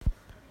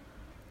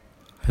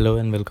Hello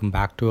and welcome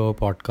back to our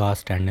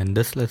podcast. And in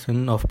this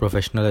lesson of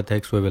professional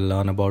ethics, we will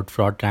learn about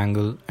fraud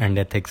triangle and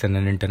ethics in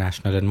an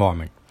international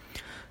environment.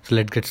 So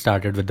let's get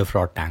started with the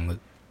fraud triangle.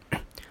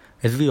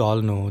 As we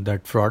all know,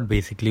 that fraud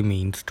basically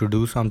means to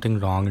do something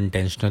wrong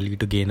intentionally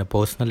to gain a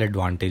personal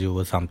advantage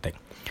over something.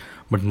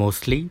 But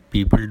mostly,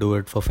 people do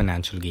it for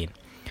financial gain.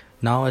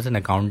 Now, as an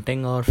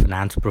accounting or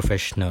finance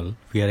professional,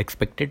 we are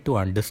expected to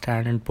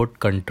understand and put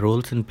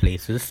controls in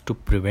places to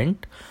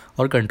prevent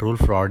or control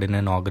fraud in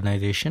an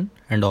organization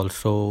and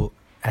also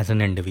as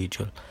an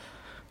individual.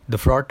 The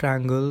fraud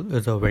triangle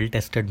is a well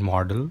tested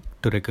model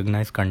to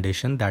recognize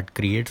conditions that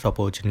creates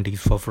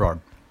opportunities for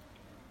fraud.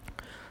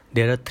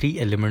 There are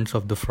three elements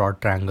of the fraud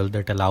triangle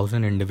that allows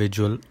an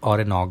individual or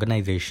an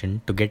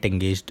organization to get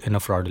engaged in a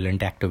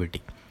fraudulent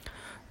activity.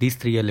 These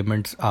three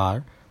elements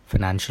are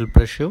financial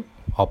pressure,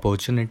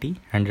 opportunity,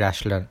 and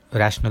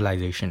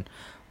rationalization.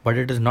 But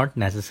it is not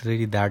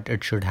necessary that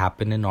it should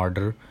happen in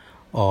order,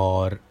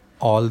 or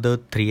all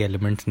the three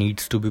elements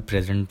needs to be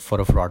present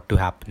for a fraud to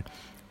happen.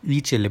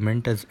 Each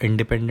element is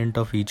independent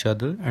of each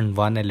other, and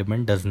one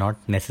element does not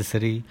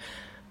necessarily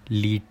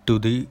lead to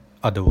the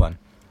other one.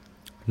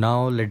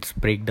 Now let's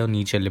break down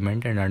each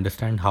element and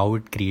understand how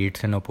it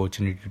creates an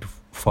opportunity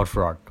for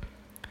fraud.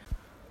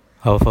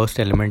 Our first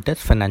element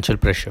is financial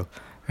pressure.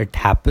 It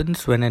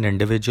happens when an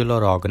individual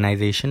or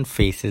organization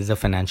faces a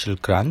financial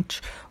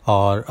crunch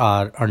or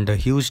are under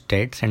huge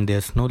debts and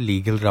there's no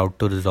legal route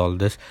to resolve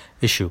this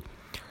issue.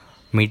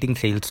 Meeting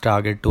sales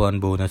target to earn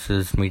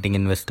bonuses, meeting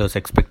investors'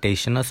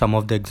 expectation are some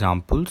of the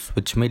examples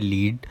which may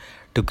lead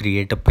to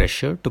create a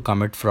pressure to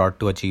commit fraud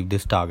to achieve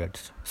these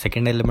targets.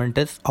 Second element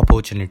is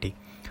opportunity.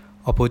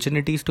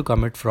 Opportunities to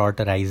commit fraud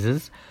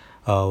arises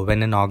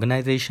when an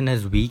organization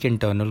has weak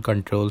internal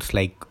controls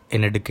like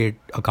inadequate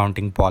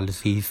accounting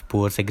policies,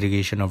 poor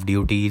segregation of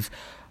duties,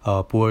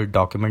 poor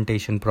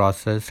documentation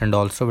process, and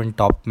also when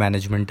top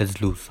management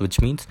is loose,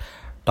 which means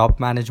top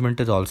management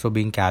is also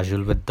being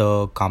casual with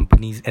the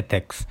company's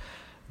ethics.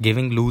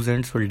 Giving loose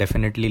ends will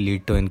definitely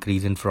lead to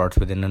increase in frauds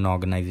within an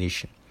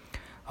organization.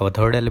 Our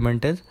third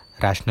element is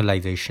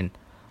rationalization.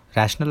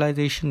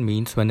 Rationalization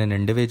means when an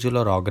individual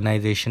or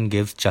organization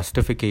gives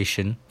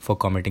justification for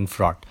committing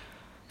fraud.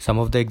 Some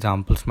of the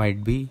examples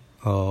might be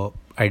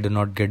I do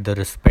not get the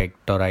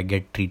respect, or I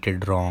get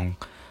treated wrong.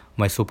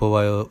 My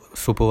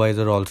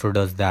supervisor also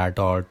does that,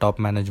 or top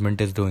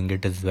management is doing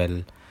it as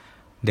well.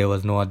 There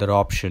was no other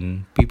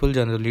option. People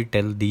generally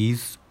tell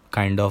these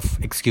kind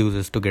of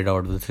excuses to get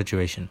out of the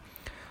situation.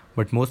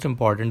 But most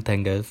important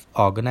thing is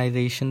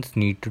organizations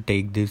need to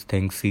take these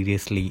things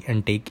seriously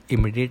and take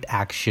immediate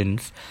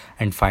actions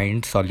and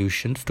find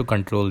solutions to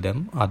control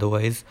them.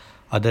 Otherwise,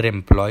 other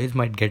employees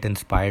might get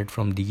inspired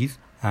from these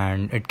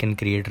and it can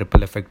create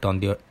ripple effect on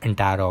the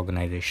entire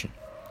organization.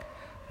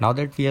 Now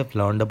that we have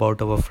learned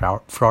about our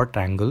fraud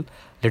triangle,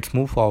 let's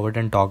move forward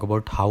and talk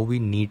about how we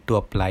need to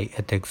apply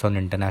ethics on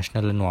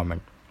international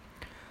environment.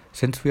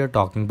 Since we are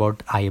talking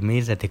about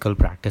IMA's ethical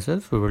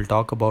practices, we will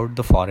talk about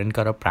the Foreign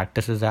Corrupt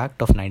Practices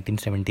Act of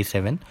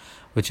 1977,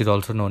 which is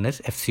also known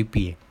as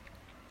FCPA.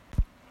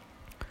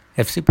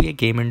 FCPA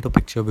came into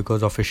picture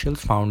because officials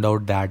found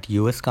out that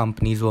US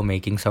companies were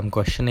making some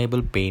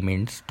questionable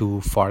payments to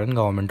foreign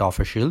government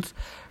officials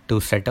to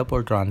set up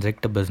or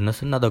transact a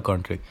business in another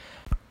country.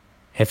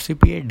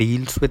 FCPA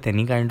deals with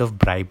any kind of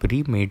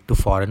bribery made to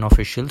foreign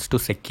officials to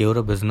secure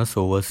a business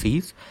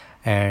overseas,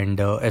 and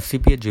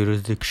FCPA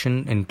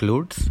jurisdiction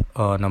includes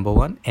number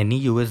one, any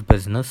US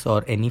business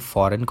or any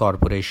foreign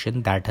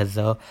corporation that has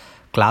a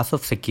class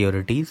of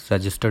securities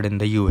registered in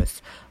the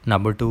US.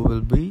 Number two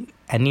will be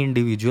any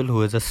individual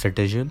who is a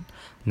citizen,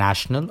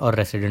 national or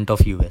resident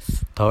of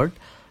US. Third,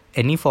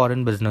 any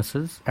foreign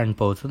businesses and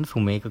persons who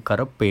make a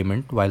corrupt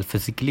payment while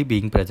physically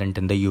being present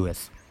in the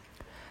US.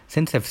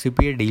 Since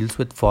FCPA deals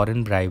with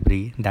foreign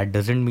bribery, that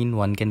doesn't mean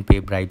one can pay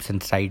bribes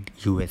inside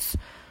US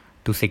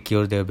to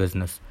secure their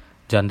business.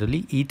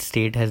 Generally, each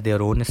state has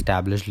their own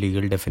established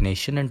legal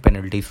definition and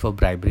penalties for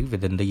bribery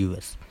within the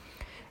US.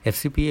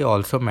 FCPA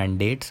also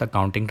mandates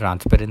accounting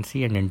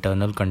transparency and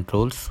internal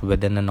controls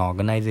within an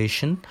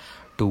organization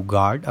to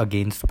guard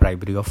against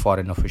bribery of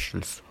foreign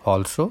officials.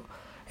 Also,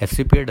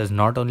 FCPA does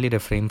not only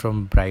refrain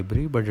from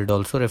bribery, but it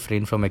also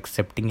refrains from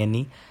accepting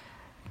any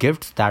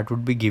gifts that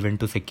would be given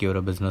to secure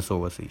a business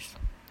overseas.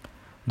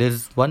 There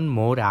is one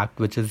more act,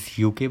 which is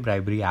UK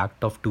Bribery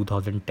Act of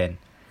 2010.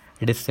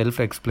 It is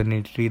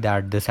self-explanatory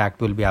that this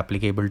act will be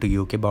applicable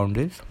to UK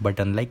boundaries, but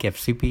unlike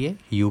FCPA,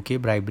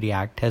 UK Bribery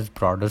Act has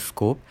broader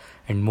scope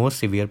and more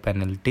severe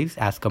penalties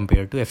as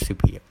compared to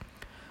FCPA.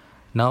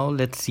 Now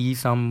let's see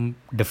some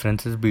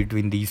differences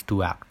between these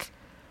two acts.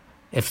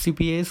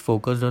 FCPA is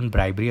focused on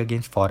bribery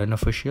against foreign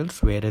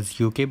officials, whereas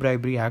UK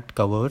Bribery Act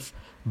covers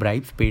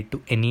bribes paid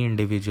to any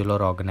individual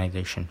or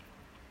organization.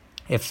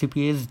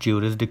 FCPA's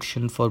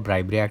jurisdiction for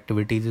bribery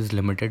activities is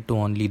limited to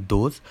only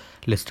those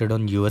listed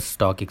on US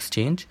Stock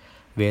Exchange,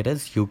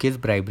 whereas UK's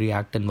Bribery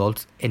Act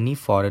involves any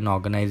foreign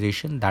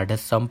organization that has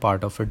some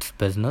part of its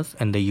business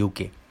in the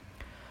UK.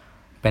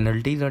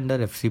 Penalties under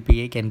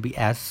FCPA can be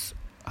as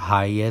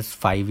high as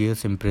 5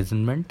 years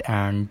imprisonment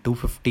and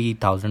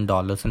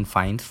 $250,000 in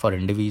fines for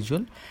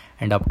individual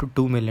and up to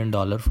 $2 million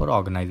for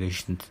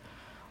organizations.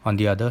 On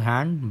the other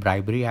hand,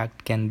 Bribery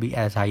Act can be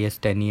as high as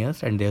 10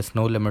 years and there's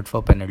no limit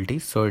for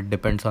penalties, so it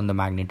depends on the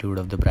magnitude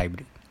of the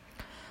bribery.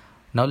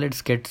 Now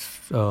let's get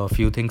a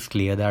few things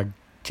clear that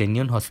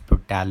genuine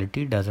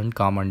hospitality doesn't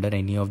come under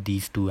any of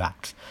these two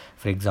acts.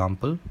 For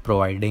example,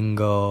 providing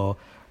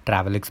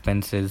travel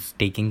expenses,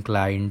 taking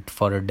client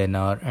for a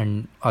dinner,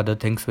 and other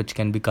things which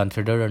can be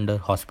considered under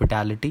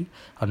hospitality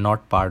are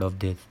not part of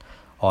this.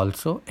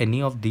 Also,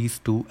 any of these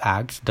two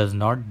acts does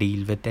not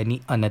deal with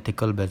any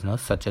unethical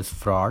business such as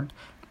fraud,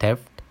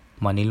 theft,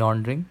 money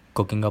laundering,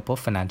 cooking up of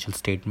financial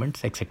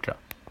statements, etc.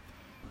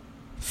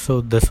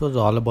 So this was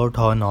all about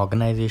how an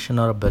organization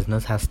or a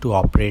business has to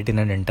operate in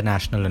an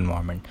international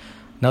environment.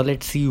 Now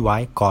let's see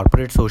why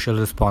corporate social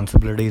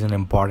responsibility is an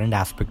important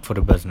aspect for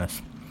a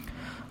business.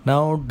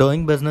 Now,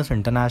 doing business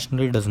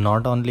internationally does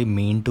not only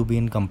mean to be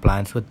in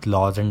compliance with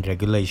laws and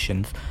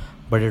regulations,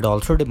 but it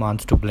also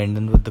demands to blend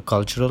in with the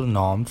cultural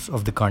norms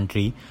of the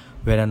country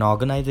where an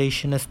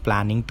organization is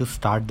planning to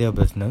start their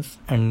business,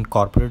 and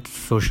corporate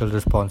social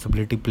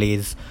responsibility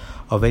plays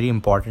a very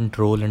important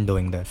role in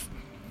doing this.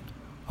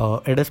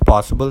 It is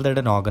possible that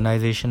an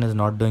organization is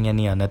not doing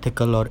any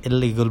unethical or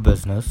illegal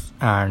business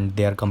and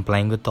they are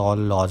complying with all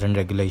laws and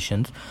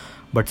regulations,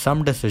 but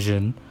some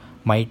decision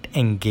might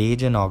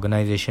engage an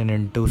organization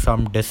into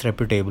some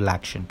disreputable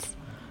actions.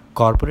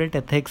 Corporate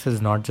ethics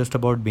is not just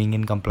about being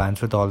in compliance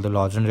with all the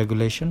laws and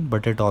regulation,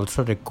 but it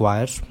also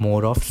requires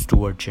more of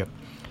stewardship.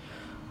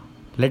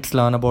 Let's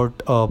learn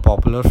about a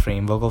popular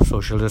framework of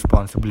social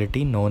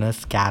responsibility known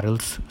as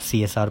Carroll's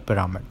CSR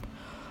pyramid.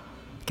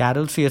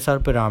 Carroll's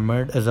CSR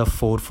pyramid is a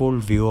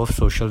fourfold view of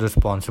social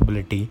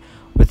responsibility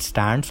which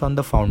stands on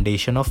the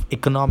foundation of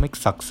economic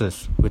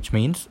success, which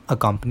means a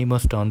company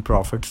must earn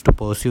profits to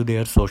pursue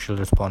their social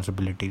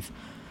responsibilities.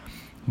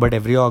 But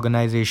every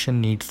organization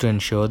needs to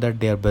ensure that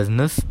their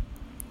business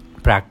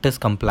practice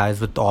complies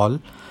with all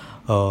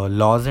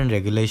laws and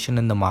regulation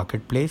in the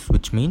marketplace,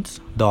 which means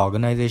the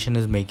organization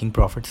is making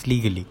profits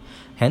legally.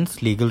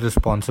 Hence, legal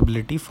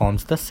responsibility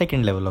forms the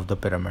second level of the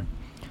pyramid.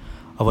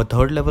 Our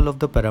third level of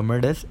the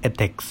pyramid is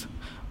ethics.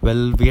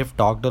 Well, we have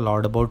talked a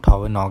lot about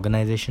how an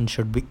organization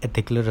should be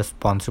ethically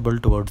responsible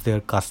towards their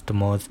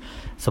customers,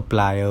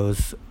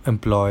 suppliers,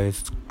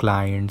 employees,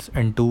 clients,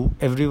 and to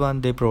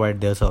everyone they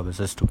provide their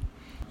services to.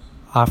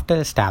 After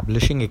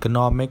establishing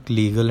economic,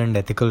 legal, and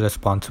ethical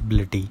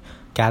responsibility,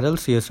 Carroll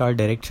CSR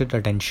directs its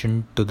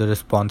attention to the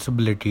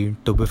responsibility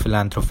to be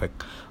philanthropic,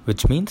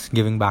 which means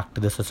giving back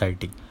to the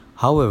society.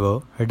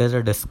 However, it is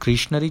a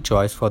discretionary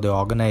choice for the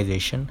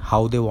organization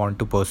how they want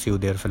to pursue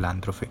their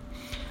philanthropy.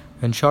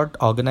 In short,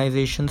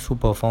 organizations who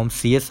perform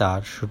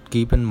CSR should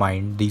keep in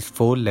mind these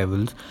four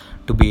levels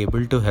to be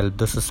able to help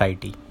the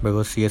society,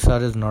 because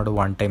CSR is not a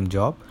one-time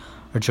job,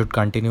 it should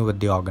continue with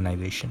the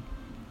organization.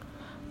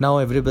 Now,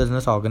 every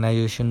business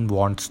organization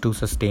wants to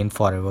sustain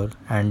forever,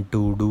 and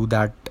to do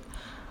that,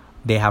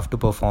 they have to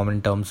perform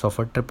in terms of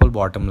a triple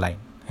bottom line.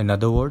 In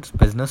other words,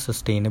 business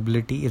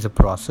sustainability is a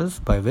process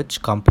by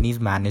which companies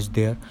manage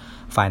their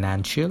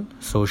financial,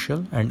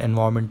 social, and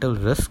environmental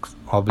risks,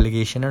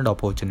 obligations, and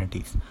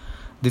opportunities.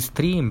 These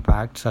three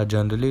impacts are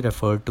generally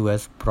referred to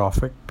as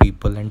profit,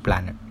 people, and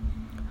planet.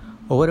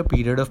 Over a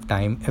period of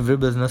time, every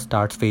business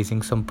starts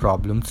facing some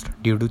problems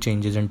due to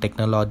changes in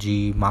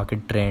technology,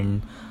 market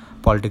trend,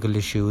 political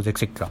issues,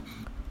 etc.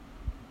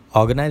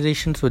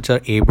 Organizations which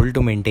are able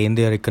to maintain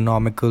their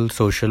economical,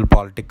 social,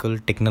 political,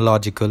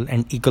 technological,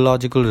 and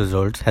ecological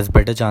results has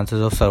better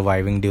chances of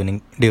surviving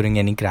during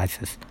any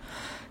crisis.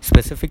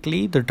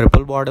 Specifically, the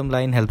triple bottom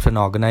line helps an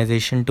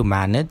organization to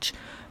manage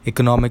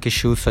economic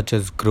issues such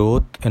as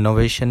growth,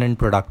 innovation, and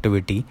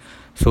productivity,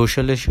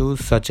 social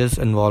issues such as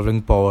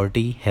involving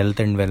poverty, health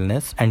and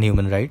wellness, and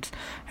human rights,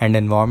 and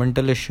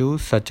environmental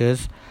issues such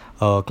as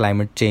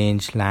climate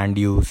change, land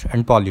use,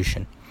 and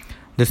pollution.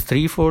 This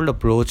threefold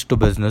approach to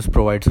business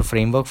provides a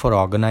framework for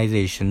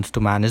organizations to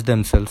manage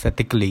themselves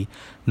ethically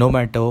no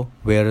matter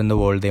where in the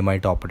world they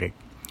might operate.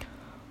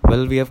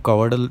 Well, we have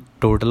covered a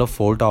total of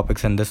 4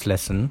 topics in this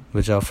lesson,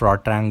 which are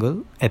fraud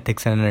triangle,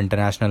 ethics in an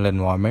international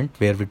environment,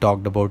 where we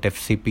talked about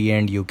FCPA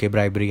and UK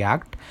Bribery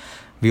Act.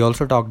 We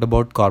also talked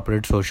about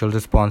corporate social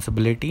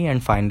responsibility,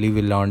 and finally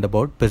we learned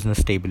about business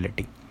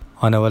stability.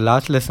 On our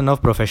last lesson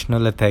of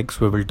professional ethics,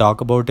 we will talk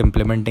about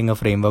implementing a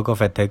framework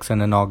of ethics in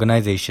an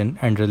organization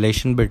and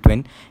relation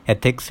between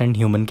ethics and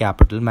human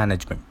capital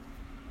management.